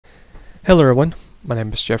Hello everyone, my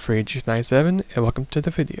name is Jeffrey GT7 and welcome to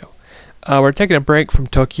the video. We're taking a break from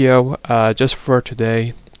Tokyo just for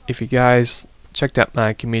today. If you guys checked out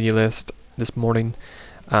my community list this morning,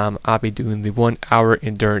 I'll be doing the 1 hour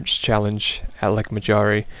endurance challenge at Lake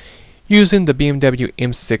Maggiore using the BMW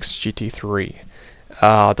M6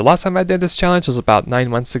 GT3. The last time I did this challenge was about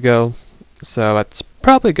 9 months ago, so it's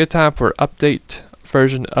probably a good time for an update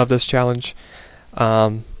version of this challenge.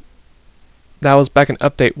 That was back in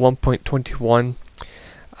update 1.21.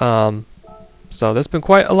 So there's been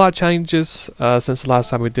quite a lot of changes since the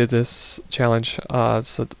last time we did this challenge.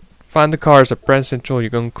 So find the cars at Brand Central.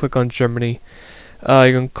 You're going to click on Germany.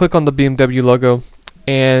 You're going to click on the BMW logo,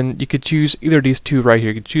 and you could choose either of these two right here.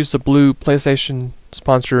 You can choose the blue PlayStation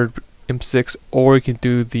sponsored M6, or you can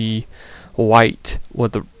do the white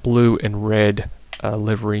with the blue and red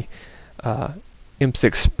livery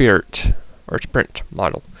M6 Spirit or Sprint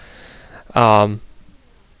model.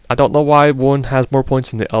 I don't know why one has more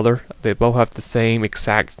points than the other. They both have the same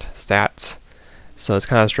exact stats, so it's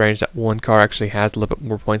kind of strange that one car actually has a little bit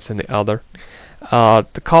more points than the other.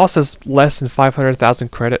 The cost is less than 500,000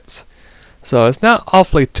 credits, so it's not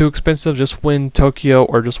awfully too expensive. Just win Tokyo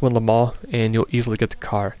or just win Le Mans and you'll easily get the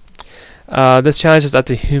car. This challenge is at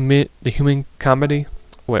the human comedy,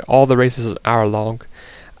 where all the races are an hour long.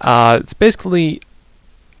 It's basically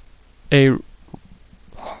a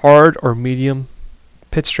hard or medium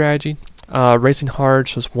pit strategy. Racing hard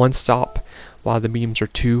is just one stop, while the mediums are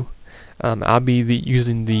two. I'll be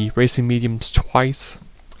using the racing mediums twice,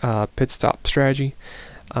 pit stop strategy.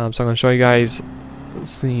 So I'm going to show you guys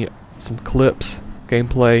some clips,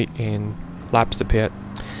 gameplay, and laps to pit.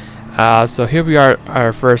 So here we are,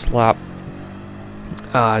 our first lap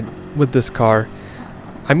with this car.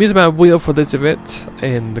 I'm using my wheel for this event,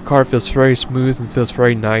 and the car feels very smooth and feels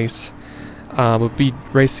very nice. We'll be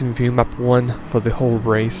racing view map 1 for the whole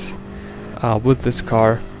race with this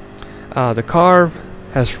car. The car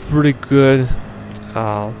has really good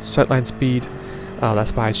sightline speed.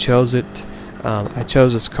 That's why I chose it. I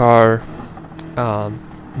chose this car,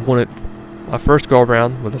 won it my first go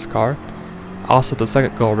around with this car, also the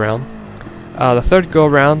second go around. The third go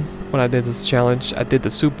around when I did this challenge, I did the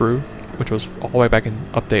Subaru, which was all the way back in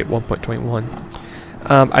update 1.21.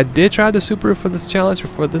 I did try the Subaru for this challenge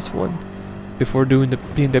before this one, before doing the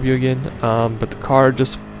BMW again, but the car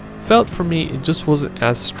just felt, for me, it just wasn't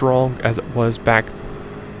as strong as it was back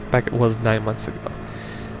it was 9 months ago.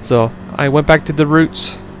 So I went back to the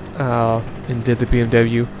roots and did the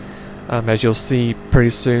BMW. As you'll see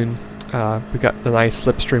pretty soon, we got the nice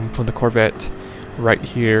slipstream from the Corvette right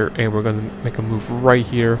here, and we're going to make a move right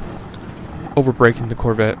here, over braking the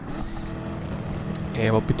Corvette,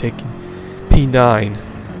 and we'll be taking P9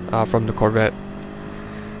 from the Corvette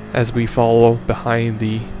as we follow behind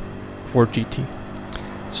the Ford GT.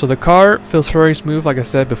 So the car feels very smooth, like I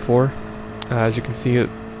said before. As you can see, it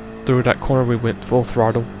through that corner we went full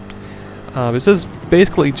throttle. This is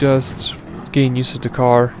basically just getting used to the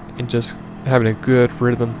car and just having a good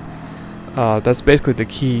rhythm. That's basically the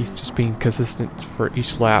key, just being consistent for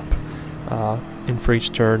each lap and for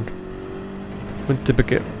each turn.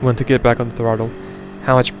 When to get back on the throttle,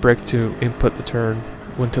 how much brake to input the turn,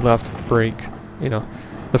 when to left brake, you know,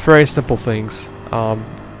 the very simple things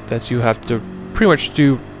that you have to pretty much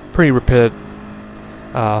do pretty repeated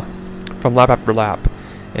from lap after lap,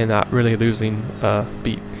 and not really losing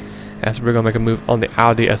beat. As we're going to make a move on the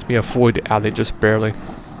Audi as we avoid the Audi just barely,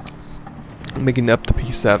 making it up to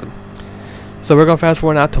P7. So we're going to fast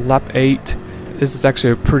forward out to lap 8. This is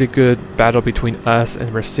actually a pretty good battle between us and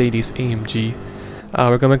Mercedes AMG.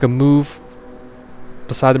 We're going to make a move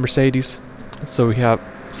beside the Mercedes, so we have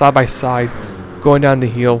side by side going down the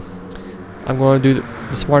hill. I'm going to do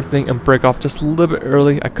the smart thing and break off just a little bit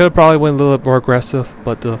early. I could have probably went a little bit more aggressive,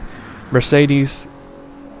 but the Mercedes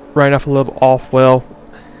ran off a little bit off. Well,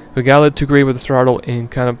 we got a little too greedy with the throttle and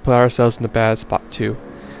kind of put ourselves in the bad spot too.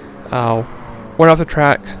 Went off the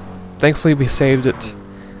track. Thankfully we saved it.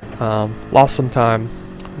 Lost some time,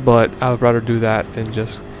 but I would rather do that than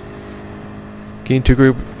just getting too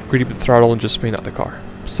greedy with the throttle and just spinning out the car.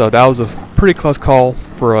 So that was a pretty close call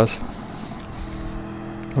for us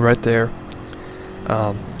right there.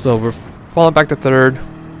 So we're falling back to third.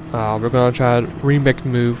 We're going to try to remake the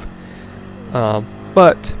move.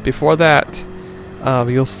 But before that,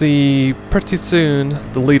 you'll see pretty soon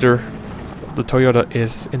the leader, the Toyota,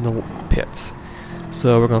 is in the pits.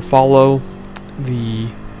 So we're going to follow the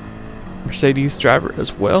Mercedes driver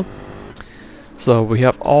as well. So we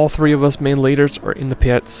have all three of us main leaders are in the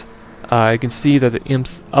pits. You can see that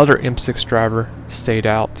the other M6 driver stayed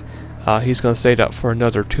out. He's going to stay out for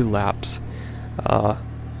another 2 laps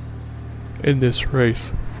in this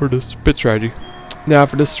race for this pit strategy. Now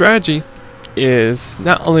for this strategy is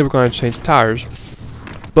not only we're going to change tires,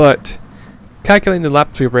 but calculating the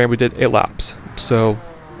laps we ran, we did 8 laps. So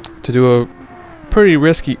to do a pretty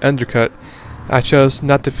risky undercut, I chose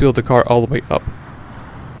not to fuel the car all the way up.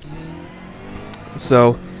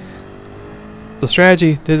 So the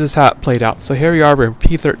strategy, this is how it played out. So here we are, we're in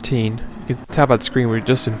P13. You can tell by the screen we're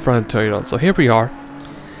just in front of Toyota. So here we are,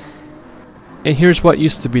 and here's what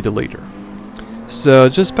used to be the leader. So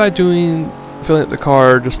just by filling up the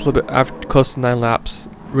car just a little bit after close to 9 laps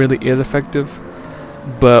really is effective,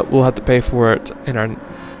 but we'll have to pay for it in our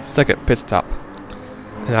second pit stop,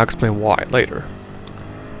 and I'll explain why later.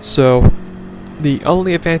 So the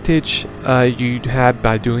only advantage you'd have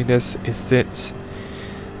by doing this is since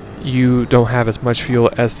you don't have as much fuel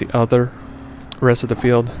as the rest of the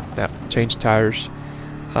field that change tires,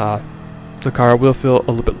 the car will feel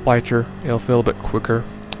a little bit lighter, it'll feel a bit quicker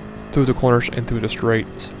through the corners and through the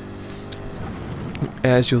straights.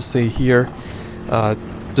 As you'll see here,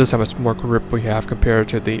 just how much more grip we have compared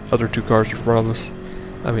to the other 2 cars in front of us.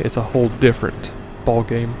 I mean, it's a whole different ball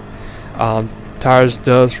game. Tires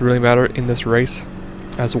does really matter in this race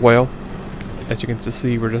as well. As you can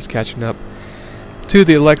see, we're just catching up to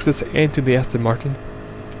the Lexus and to the Aston Martin.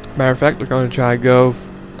 Matter of fact, we're going to try to go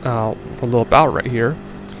for a little bout right here.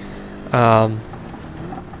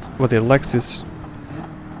 With the Lexus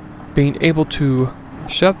being able to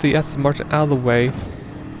shove the Aston Martin out of the way,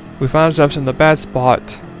 we found ourselves in the bad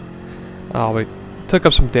spot. We took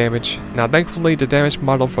up some damage. Now thankfully the damage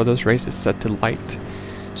model for this race is set to light,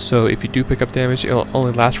 so if you do pick up damage, it'll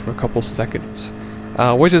only last for a couple seconds,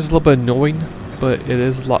 which is a little bit annoying, but it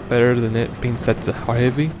is a lot better than it being set to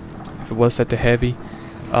heavy. If it was set to heavy,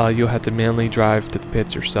 you'll have to manually drive to the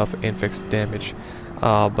pits yourself and fix the damage.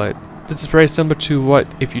 But this is very similar to what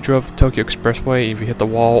if you drove Tokyo Expressway, if you hit the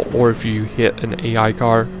wall, or if you hit an AI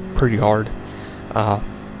car pretty hard.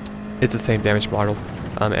 It's the same damage model.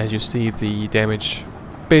 As you see, the damage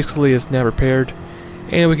basically is now repaired,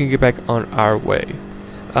 and we can get back on our way.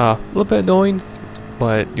 A little bit annoying,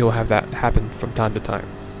 but you'll have that happen from time to time.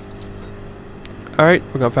 Alright,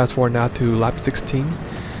 we're going to fast forward now to lap 16.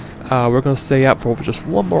 We're going to stay out for just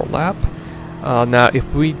one more lap. Now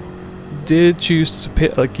if we did choose to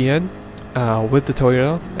pit again with the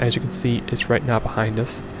Toyota, as you can see, it's right now behind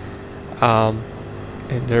us, and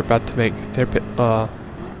they're about to make their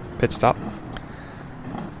pit stop.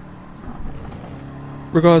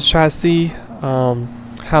 We're going to try to see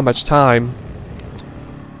how much time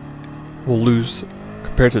we'll lose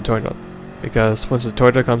compared to the Toyota, because once the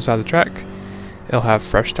Toyota comes out of the track, it'll have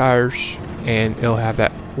fresh tires and it'll have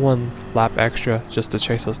that 1 lap extra just to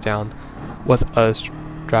chase us down, with us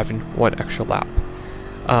driving 1 extra lap.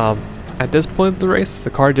 At this point of the race,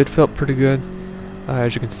 the car did feel pretty good.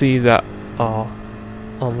 As you can see that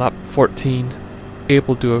on lap 14,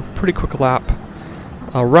 able to do a pretty quick lap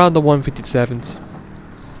around the 157s.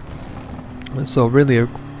 So really a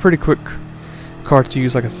pretty quick car to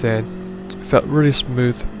use, like I said. It felt really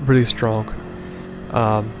smooth, really strong.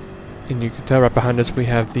 And you can tell right behind us we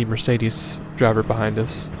have the Mercedes driver behind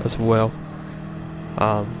us as well.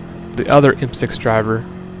 The other M6 driver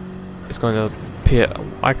is going to pit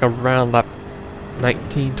like around lap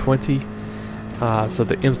 19, 20. So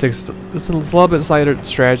the M6 is a little bit lighter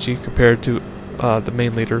strategy compared to the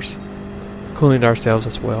main leaders, including ourselves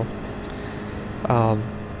as well.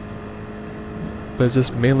 But it's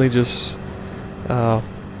just mainly just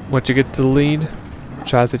once you get to the lead,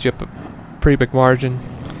 try to set you up a pretty big margin.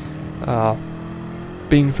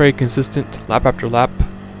 Being very consistent lap after lap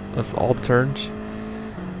of all the turns.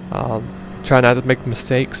 Try not to make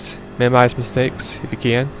mistakes, minimize mistakes if you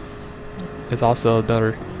can. Is also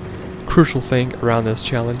another crucial thing around this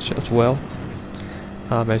challenge as well.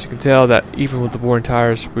 As you can tell, that even with the worn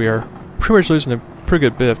tires, we are pretty much losing a pretty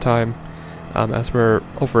good bit of time, as we're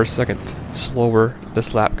over a second slower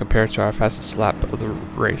this lap compared to our fastest lap of the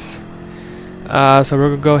race. So we're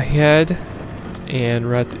going to go ahead and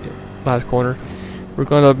right at the last corner. We're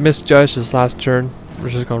going to misjudge this last turn. We're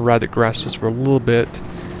just going to ride the grass just for a little bit.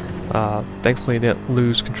 Thankfully didn't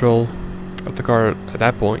lose control of the car at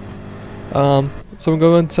that point. So we'll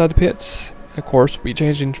go inside the pits. Of course, we'll be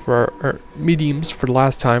changing for our mediums for the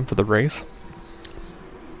last time for the race.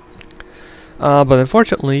 But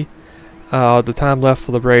unfortunately, the time left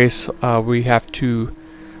for the race, we have to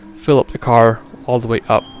fill up the car all the way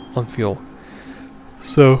up on fuel.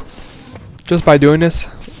 So just by doing this,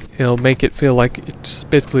 it'll make it feel like it's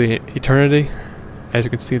basically an eternity. As you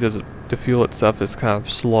can see, the fuel itself is kind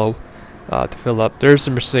of slow to fill up. There's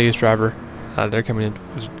the Mercedes driver. They're coming in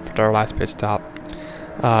for our last pit stop.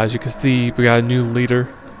 As you can see, we got a new leader,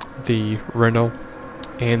 the Renault,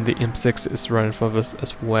 and the M6 is running for us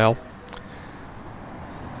as well.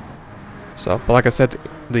 So, but like I said,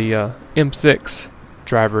 the M6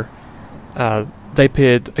 driver, they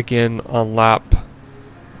pitted again on lap, I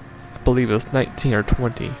believe it was 19 or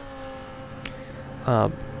 20.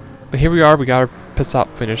 But here we are, we got our pit stop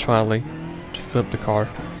finish finally to flip the car.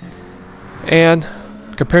 And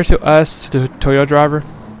compared to us, the Toyota driver,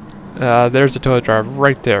 there's the Toyota driver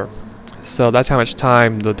right there. So that's how much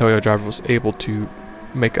time the Toyota driver was able to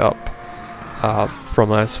make up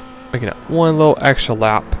from us, making up one little extra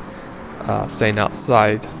lap, staying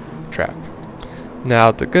outside the track.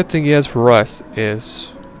 Now the good thing is for us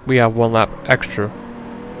is we have one lap extra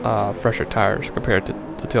fresher tires compared to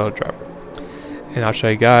the Toyota driver. And I'll show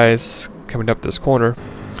you guys coming up this corner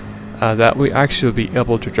that we actually will be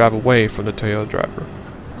able to drive away from the Toyota driver.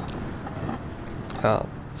 So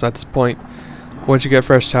at this point, once you get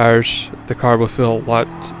fresh tires, the car will feel a lot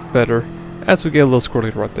better as we get a little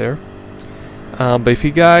squirrely right there. But if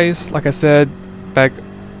you guys, like I said back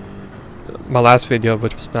my last video,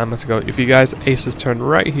 which was 9 months ago, if you guys ace this turn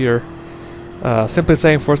right here, simply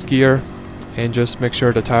stay in fourth gear and just make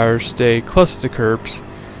sure the tires stay close to the curbs,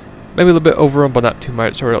 maybe a little bit over them but not too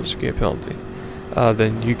much, or else you get a penalty.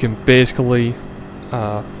 Then you can basically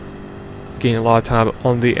gain a lot of time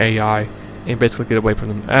on the AI and basically get away from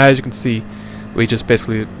them. As you can see, we just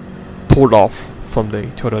basically pulled off from the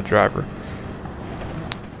Toyota driver.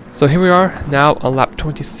 So here we are now on lap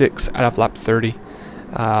 26 out of lap 30.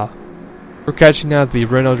 We're catching now the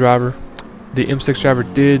Renault driver. The M6 driver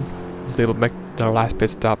was able to make their last pit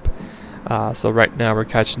stop. So right now we're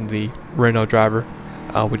catching the Renault driver,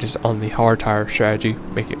 which is on the hard tire strategy,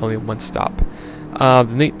 making only one stop.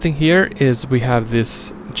 The neat thing here is we have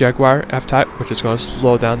this Jaguar F-Type, which is going to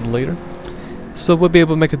slow down the leader. So we'll be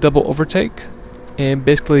able to make a double overtake and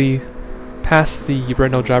basically pass the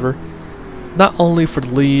Renault driver, not only for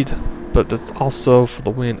the lead, but that's also for the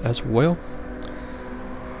win as well.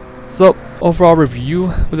 So overall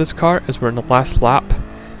review with this car is we're in the last lap.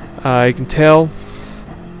 You can tell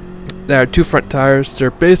there are two front tires. They're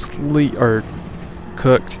basically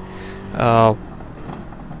cooked. We're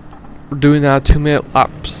doing now 2-minute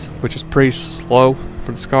laps, which is pretty slow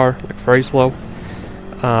for this car, like very slow.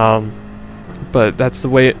 But that's the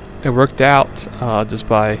way it worked out, just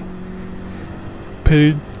by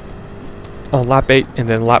pitting on lap 8 and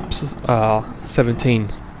then lap 17.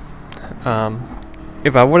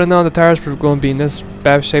 If I would have known the tires were going to be in this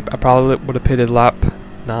bad shape, I probably would have pitted lap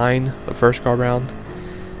 9 the first go around,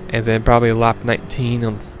 and then probably lap 19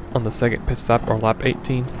 on the second pit stop, or lap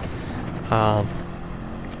 18.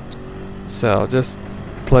 So just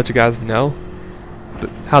to let you guys know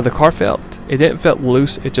how the car felt. It didn't feel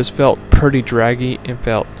loose, it just felt pretty draggy and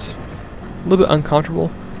felt a little bit uncomfortable,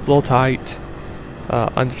 a little tight,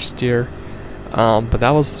 understeer. But that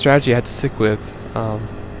was the strategy I had to stick with.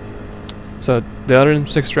 So the other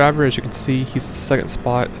M6 driver, as you can see, he's the second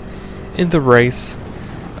spot in the race.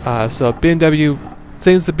 So BMW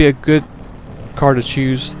seems to be a good car to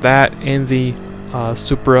choose. That and the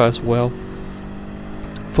Supra as well.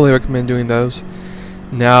 Fully recommend doing those.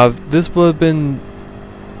 Now this would have been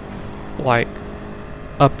like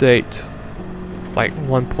update like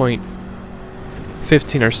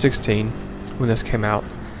 1.15 or 16 when this came out.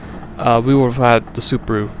 We would have had the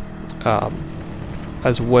Subaru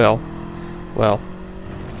as well. Well,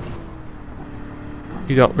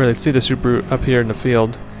 you don't really see the Subaru up here in the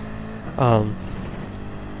field. I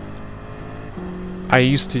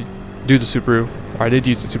used to do the Subaru, or I did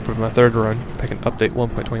use the Subaru in my third run, back in update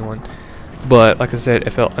 1.21. But like I said,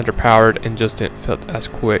 it felt underpowered and just didn't feel as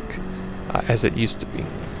quick as it used to be.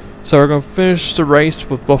 So we're going to finish the race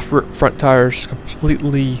with both front tires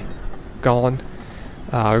completely gone.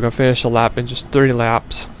 We're going to finish the lap in just 30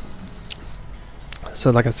 laps.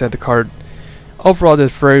 So like I said, the car overall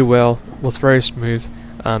did very well, was very smooth,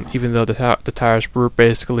 even though the tires were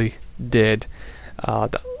basically dead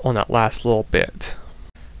on that last little bit.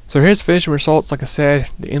 So here's the finishing results. Like I said,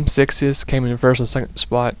 the M6s came in first and second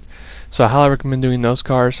spot, so I highly recommend doing those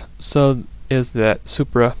cars. So is that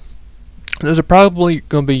Supra. Those are probably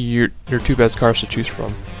going to be your two best cars to choose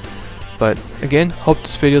from. But again, hope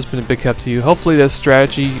this video has been a big help to you. Hopefully this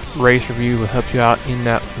strategy race review will help you out in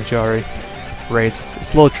that Maggiore race.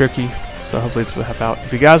 It's a little tricky, so hopefully this will help out.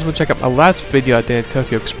 If you guys want to check out my last video I did at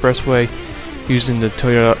Tokyo Expressway using the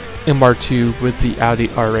Toyota MR2 with the Audi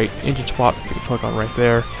R8 engine swap, you can click on right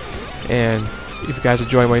there. And if you guys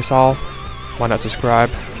enjoy what you saw, why not subscribe,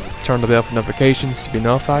 turn on the bell for notifications to be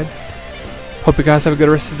notified. Hope you guys have a good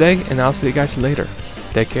rest of the day, and I'll see you guys later.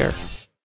 Take care.